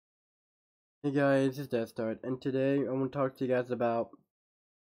Hey guys, it's Deathdart, and today I want to talk to you guys about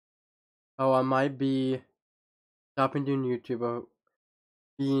how I might be stopping doing YouTube or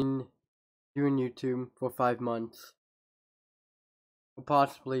being doing YouTube for 5 months, or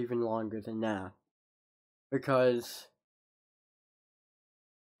possibly even longer than that. Because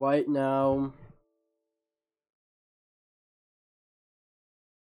right now,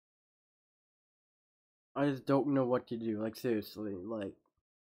 I just don't know what to do. Like, seriously,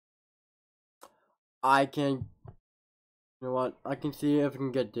 I can, you know what, I can see if I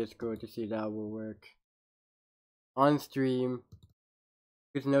can get Discord to see if that will work. On stream,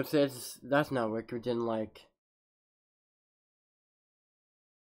 because no, says that's not working, then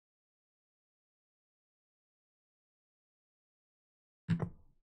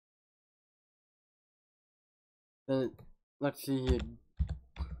then, let's see here.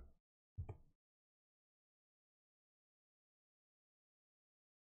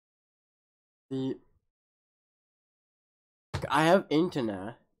 The I have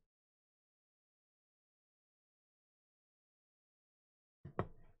internet.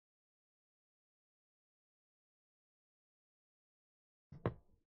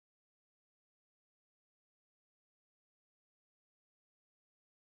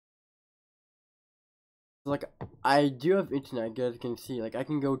 Like, I do have internet, you guys can see. Like, I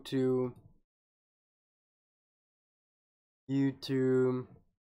can go to YouTube.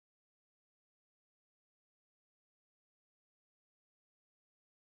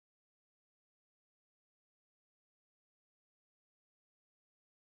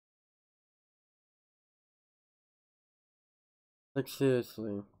 Like,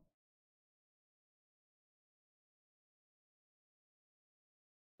 seriously.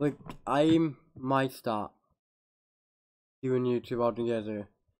 Like, I might stop doing YouTube altogether.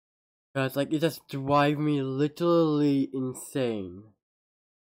 Because, like, it just drives me literally insane.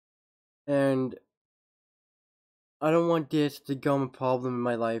 And I don't want this to become a problem in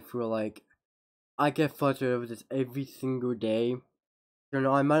my life where, like, I get frustrated with this every single day. You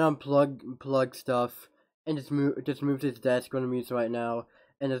know, I might unplug stuff and just move to this desk on the mute right now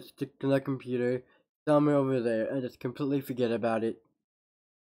and just stick to the computer somewhere over there and just completely forget about it.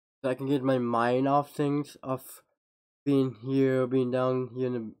 So I can get my mind off things, off being here, being down here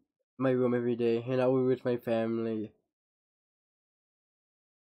in my room every day, hanging out with my family.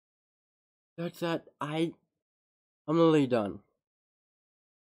 That's that. I'm literally done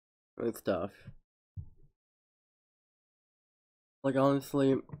with stuff. Like,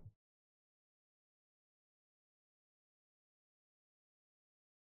 honestly,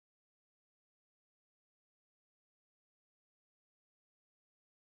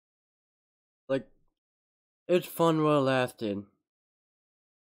 like, it's fun while it lasted.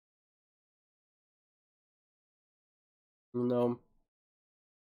 You know,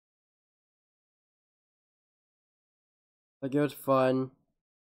 like, it was fun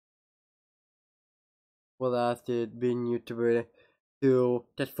while it lasted being YouTuber to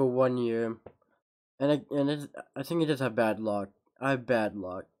just for 1 year. I think I just have bad luck. I have bad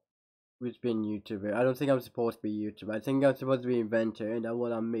luck with being YouTuber. I don't think I'm supposed to be YouTuber. I think I'm supposed to be inventor, and that's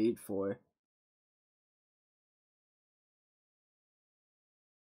what I'm made for.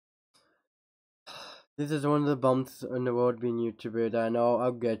 This is one of the bumps in the road being YouTuber that I know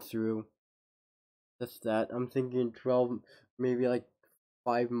I'll get through. Just that. I'm thinking 12, maybe like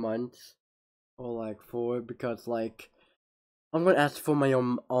 5 months or like 4, because like I'm gonna ask for my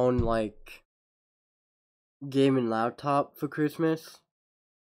own like gaming laptop for Christmas.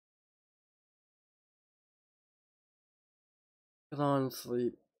 Cause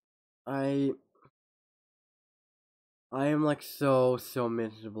honestly, I I am like so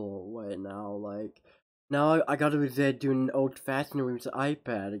miserable right now. Like now I gotta resort doing old fashioned with the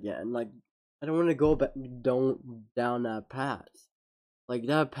iPad again. Like I don't want to go back down that path. Like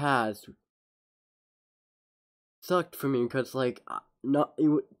that path sucked for me because like not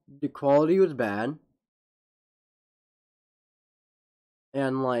the quality was bad,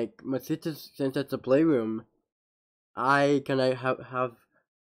 and like my sister, since it's a playroom, I can I have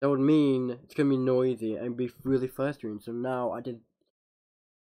that would mean it's gonna be noisy and be really frustrating. So now I just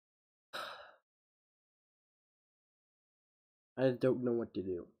don't know what to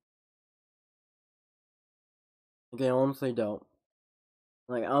do. Like I honestly don't.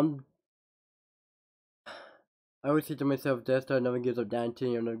 Like I always say to myself, Deathdart never gives up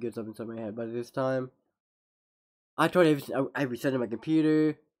dancing or never gives up inside my head. But this time, I tried everything. I reset my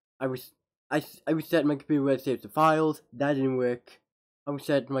computer. I res I reset my computer where it saves the files. That didn't work. I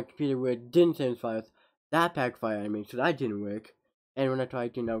reset my computer where it didn't save the files. That backfired on me, so that didn't work. And when I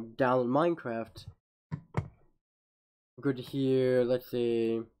tried to, download Minecraft, go to here, let's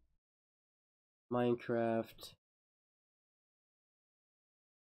see. Minecraft.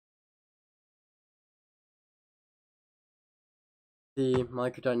 See,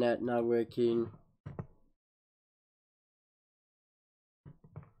 Minecraft.net not working.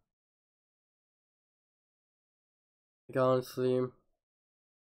 Like, honestly,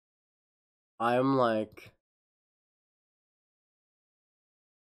 I'm like,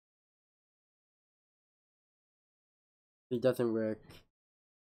 it doesn't work.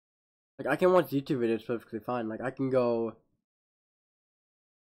 Like, I can watch YouTube videos perfectly fine. Like, I can go.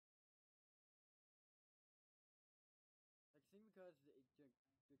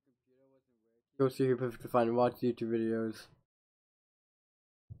 Go see here perfectly fine and watch YouTube videos.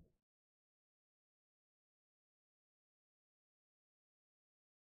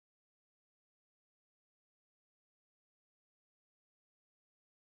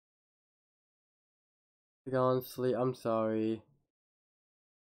 Like, honestly, I'm sorry.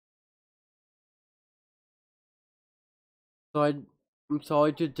 So I'm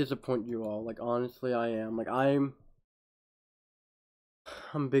sorry to disappoint you all. Like, honestly, I am. Like, I'm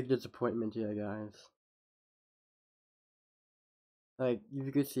a big disappointment here, guys. Like, if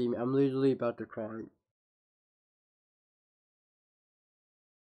you could see me, I'm literally about to cry.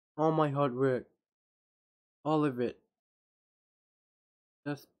 All my hard work, all of it,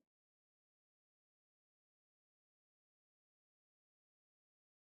 just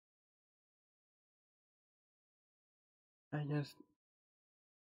I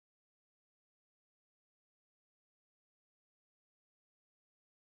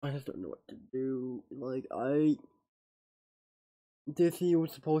just don't know what to do. Like, this year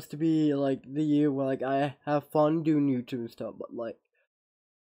was supposed to be like the year where like I have fun doing YouTube and stuff, but like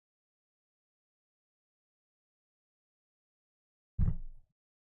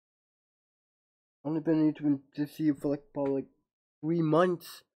only been on YouTube this year for like probably like 3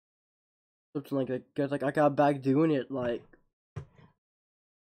 months, something like that. Cause like I got back doing it. Like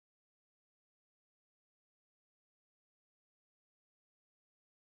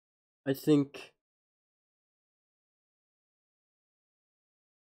I think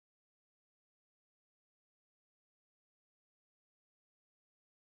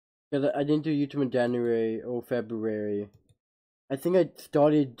cause I didn't do YouTube in January or February. I think I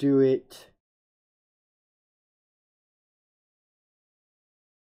started do it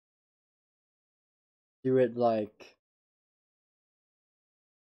like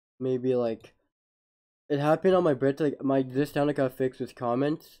maybe like it happened on my birthday. Like, my this channel got fixed with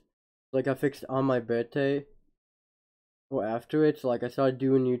comments. Like I fixed on my birthday or after it. So like I started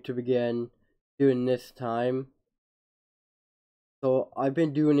doing YouTube again during this time. So I've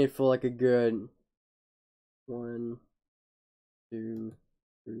been doing it for like a good 1, 2,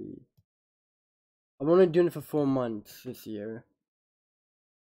 3. I'm only doing it for 4 months this year.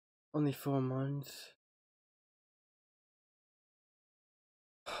 Only 4 months.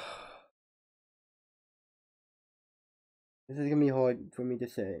 This is gonna be hard for me to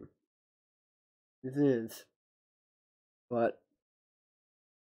say. This is. But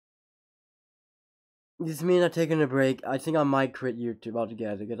this means I'm taking a break. I think I might quit YouTube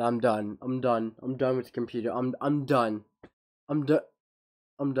altogether because I'm done. I'm done. I'm done with the computer. I'm done. I'm done.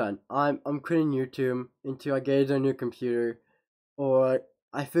 I'm done. I'm quitting YouTube until I get a new computer or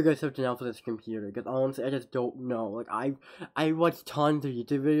I figure something out for this computer. Because honestly, I just don't know. Like I watched tons of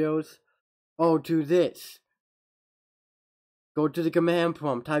YouTube videos. Oh, do this. Go to the command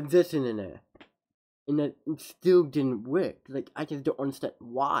prompt. Type this in there, and it still didn't work. Like I just don't understand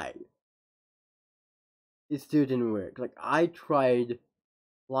why it still didn't work. Like I tried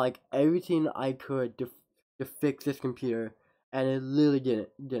like everything I could to fix this computer, and it literally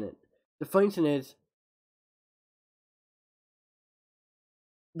didn't. The funny thing is,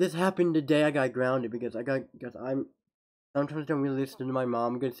 this happened the day I got grounded because I'm sometimes don't really listen to my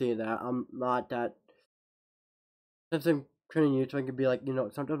mom. I'm gonna say that I'm not that since I'm training you, so I can be like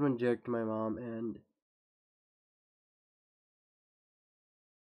sometimes I'm a jerk to my mom, and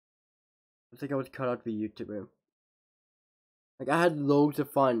it's like I was cut out to be a YouTuber. Like I had loads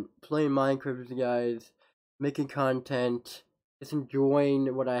of fun playing Minecraft with you guys, making content, just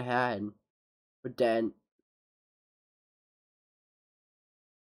enjoying what I had. But then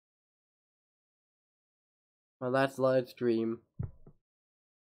my last live stream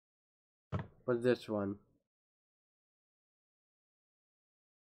was this one.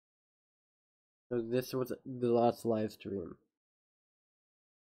 So this was the last live stream.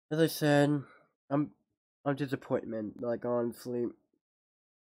 As I said, I'm disappointment. Like honestly,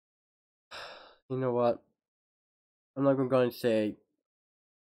 you know what? I'm not gonna say if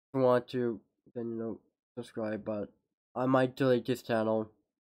you want to, then subscribe. But I might delete this channel.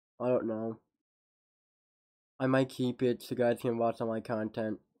 I don't know. I might keep it so you guys can watch all my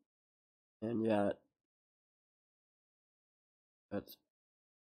content. And yeah, that's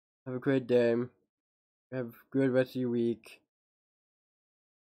have a great day. Have a good rest of your week.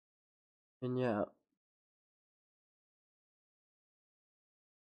 And yeah.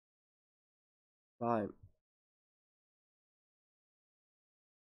 Bye.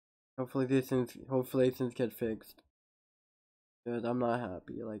 Hopefully things get fixed. Cause I'm not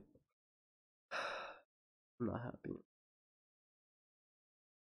happy. Like I'm not happy.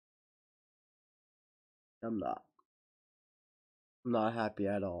 I'm not. I'm not happy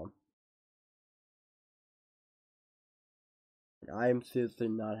at all. I am seriously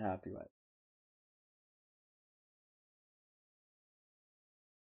not happy right.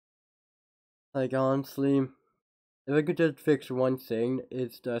 Like honestly, if I could just fix one thing,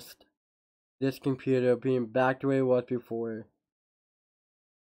 it's just this computer being back the way it was before.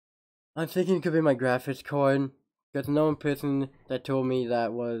 I'm thinking it could be my graphics card, because no one person that told me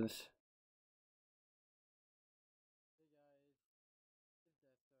that was.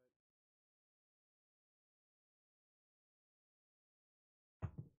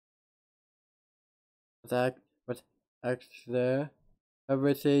 What's X there?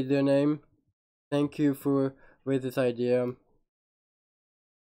 Ever say their name? Thank you for with this idea.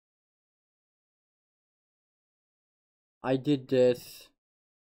 I did this,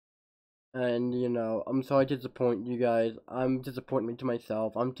 and you know, I'm sorry to disappoint you guys. I'm disappointment to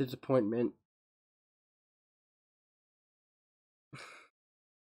myself. I'm disappointment.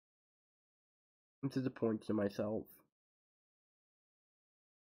 I'm disappointed to myself.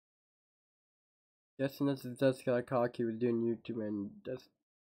 Justin just got cocky with doing YouTube and just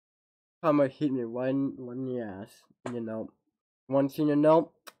karma hit me one in the ass. And you know, once you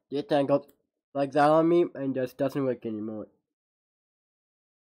know, get tangled like that on me and just doesn't work anymore.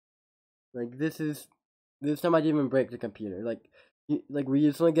 Like this time I didn't even break the computer. Like we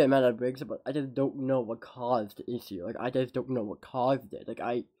usually get mad at breaks, but I just don't know what caused the issue. Like I just don't know what caused it. Like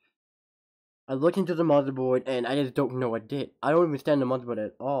I looked into the motherboard and I just don't know what did. I don't understand the motherboard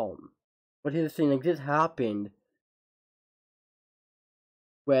at all. But here's the thing, like this happened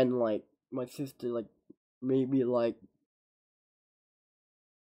when like my sister like maybe like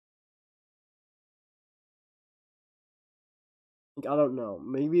I don't know.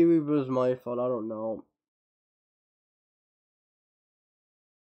 Maybe it was my fault. I don't know.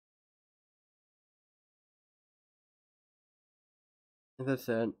 As I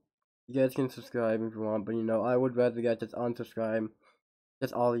said, you guys can subscribe if you want, but you know, I would rather you guys just unsubscribe.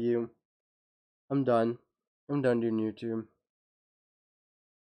 That's all of you. I'm done. I'm done doing YouTube.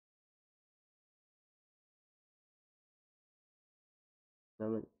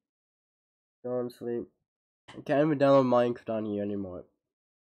 I'm like, go to sleep. I can't even download Minecraft on here anymore.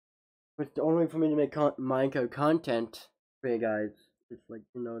 It's the only way for me to make Minecraft content for you guys. It's like,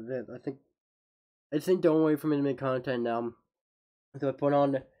 you know, this. I think the only way for me to make content now is I put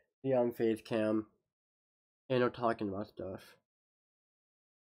on the face cam and I'm talking about stuff.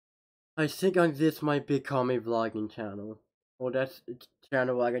 I think on this might become a vlogging channel. Or that's a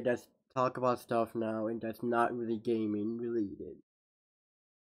channel where I can just talk about stuff now and that's not really gaming related.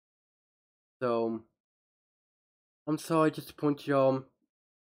 So, I'm sorry to disappoint y'all.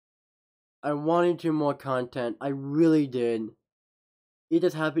 I wanted to do more content. I really did. It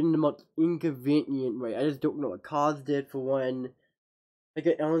just happened in the most inconvenient way. I just don't know what caused it for one. Like,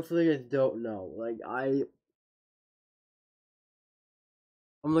 I honestly just don't know. Like,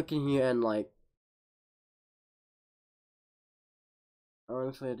 I'm looking here and like,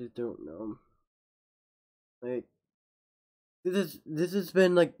 honestly, I just don't know. Like, this has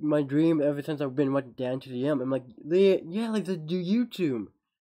been like my dream ever since I've been went down to the M. I'm like, yeah, like to do YouTube.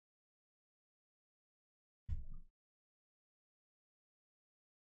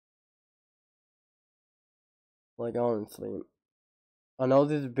 Like honestly, I know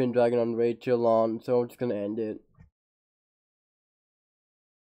this has been dragging on way too long, so I'm just gonna end it.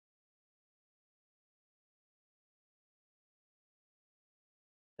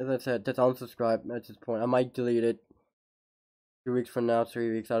 As I said, just unsubscribe at this point. I might delete it 2 weeks from now,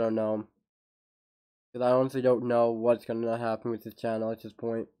 3 weeks. I don't know, because I honestly don't know what's gonna happen with this channel at this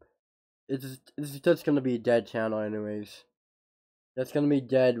point. It's just gonna be a dead channel anyways. That's gonna be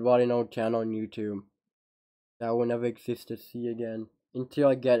dead, rotting old channel on YouTube that will never exist to see again until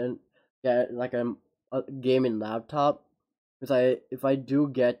I get like a gaming laptop. Because if I do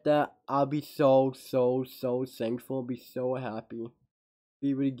get that, I'll be so thankful, be so happy.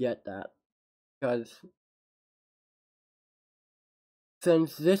 We really get that, because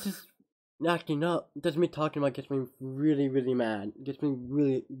since this is acting up, just me talking about gets me really mad. It gets me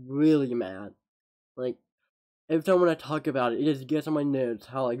really mad. Like every time when I talk about it, it just gets on my nerves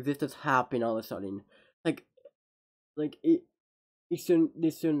how like this just happened all of a sudden. Like it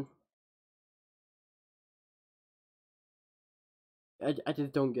shouldn't. I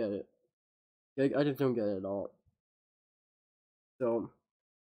just don't get it. Like I just don't get it at all. So,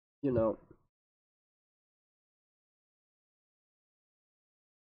 you know,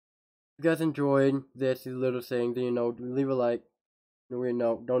 if you guys enjoyed this little saying, then leave a like.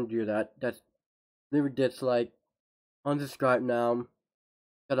 No, don't do that. That's leave a dislike. Unsubscribe now.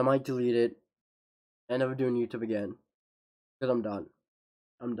 Cause I might delete it and never doing YouTube again. Cause I'm done.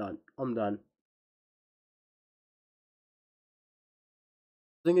 I'm done. I'm done.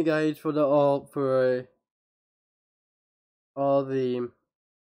 Thank you guys for all the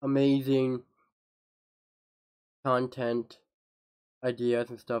amazing content ideas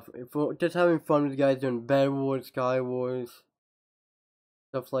and stuff. For just having fun with you guys doing Bed Wars, Sky Wars,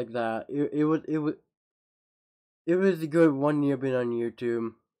 stuff like that. It was a good 1 year being on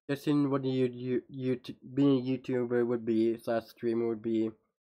YouTube. Just seeing what YouTube being a YouTuber would be / streamer would be.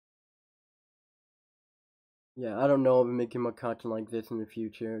 Yeah, I don't know if I'm making more content like this in the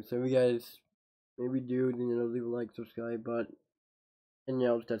future. So if you guys maybe do, leave a like, subscribe, but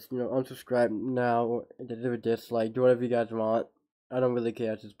just unsubscribe now or just leave a dislike, do whatever you guys want. I don't really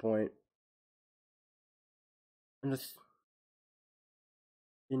care at this point. I'm just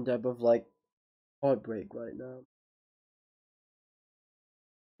in depth of like heartbreak right now.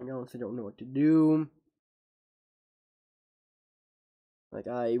 I honestly don't know what to do. Like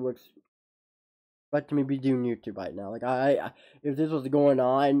I was expecting me to be doing YouTube right now. Like I if this was going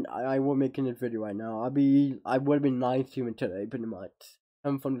on, I would making this video right now. I would have been live streaming today, pretty much.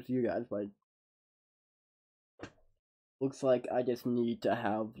 Having fun with you guys, but looks like I just need to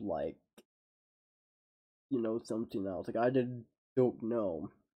have like something else. Like I just don't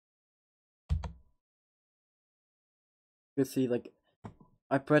know. You see, like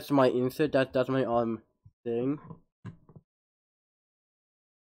I press my insert. That's my thing.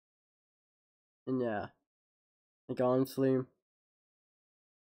 And yeah, like honestly,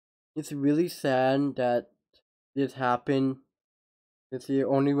 it's really sad that this happened this year.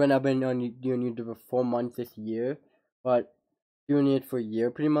 Only when I've been doing YouTube for 4 months this year, but doing it for a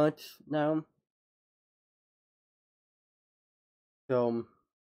year pretty much now. So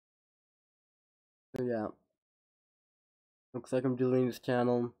yeah, looks like I'm deleting this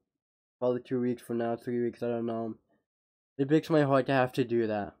channel. Probably 2 weeks from now, 3 weeks. I don't know. It breaks my heart to have to do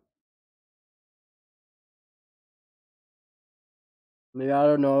that. Maybe I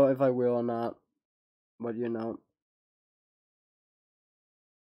don't know if I will or not, but I'm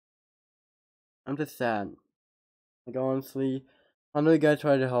just sad. Like honestly, I know you guys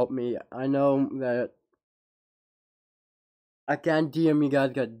try to help me. I know that I can't DM you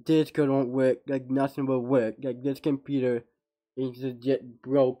guys. Got Discord won't work. Like nothing will work. Like this computer is just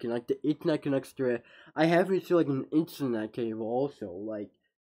broken. Like the internet connector. I have it to like an internet cable also. Like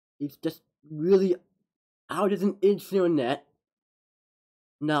it's just really. How does an internet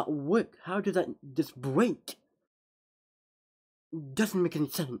not work? How does that just break? Doesn't make any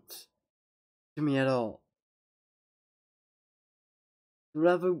sense to me at all.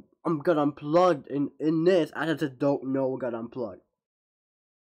 Whatever I'm got unplugged in this, I just don't know what got unplugged.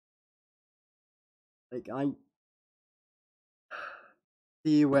 Like I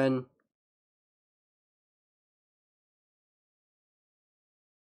see when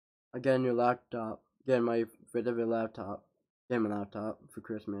I get a new laptop, get my favorite laptop, get my laptop for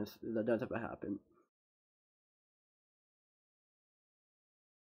Christmas. That does ever happen.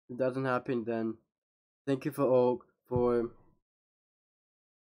 If it doesn't happen, then thank you for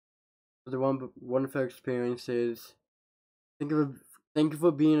the wonderful experiences. Thank you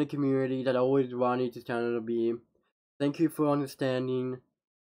for being a community that I always wanted this channel to be. Thank you for understanding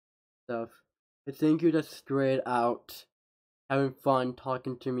stuff. And thank you just straight out having fun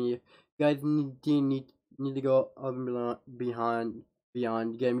talking to me. You guys need to go up and beyond,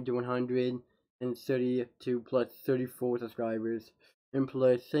 get me to 132 plus 34 subscribers. And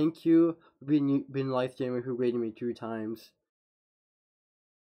plus, thank you for being live streamer who rated me 2 times.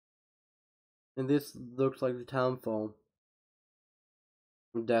 And this looks like the downfall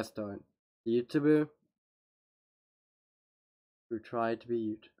from Deathdart, the YouTuber who tried to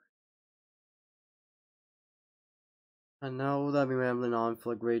be YouTube. I know that I've been rambling on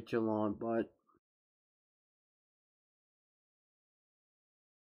for like way too long, but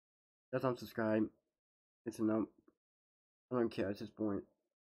just unsubscribe. It's a no. I don't care at this point.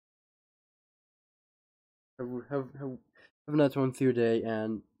 Have a nice one through your day,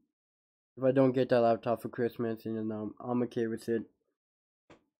 and if I don't get that laptop for Christmas, I'm okay with it.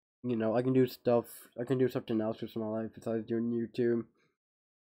 You know, I can do stuff. I can do something else with my life besides doing YouTube.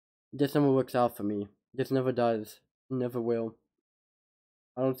 It just never works out for me. It just never does. Never will.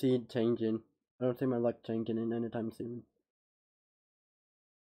 I don't see it changing. I don't see my luck changing in anytime soon.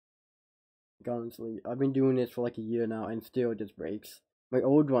 Like, honestly, I've been doing this for like a year now, and still it just breaks. My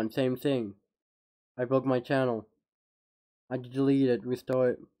old one, same thing. I broke my channel. I had to delete it, restore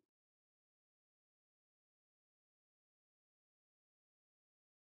it.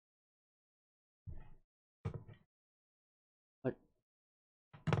 Like,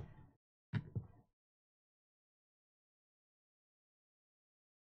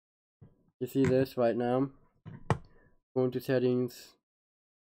 you see this right now? Go into settings.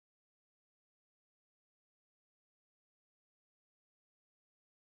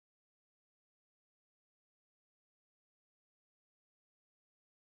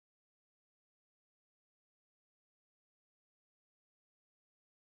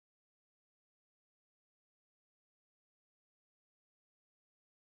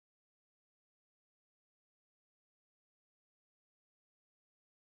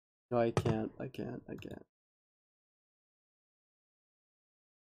 No, I can't. I can't. I can't.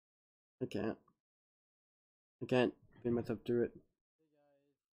 I can't. I can't get myself through it.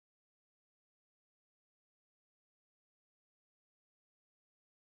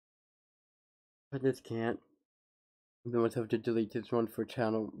 I just can't. I almost have to delete this one for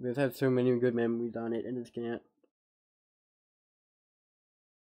channel. Because I have so many good memories on it, and just can't.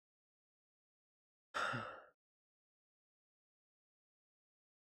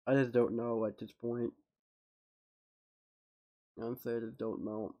 I just don't know at this point. Honestly, I just don't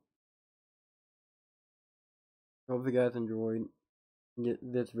know. I hope you guys enjoyed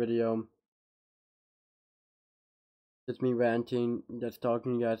this video. Just me ranting, just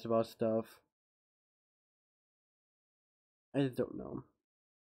talking to you guys about stuff. I just don't know.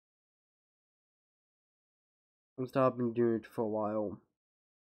 I'm stopping doing it for a while.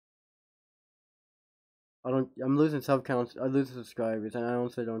 I'm losing sub counts, I lose subscribers, and I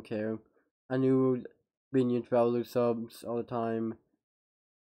honestly don't care. I knew being YouTuber, I would lose subs all the time.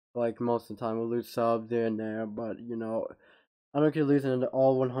 Like, most of the time, I'll lose subs there and there, but, you know, I don't care losing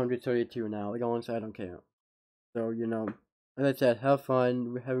all 132 now. Like, honestly, I don't care. So, you know, as I said, have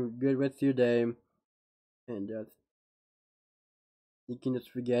fun, have a good rest of your day, and just, you can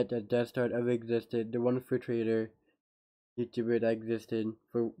just forget that Deathdart ever existed, the one refrigerator YouTuber that existed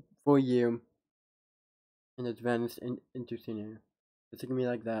for a year, and it's vanished into thin air. It's gonna be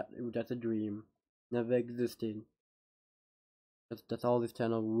like that. That's a dream. Never existed. That's all this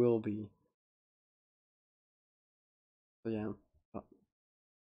channel will be. So yeah.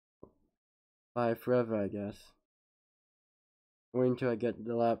 Bye forever, I guess. Or until I get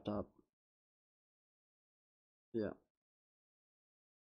the laptop. Yeah.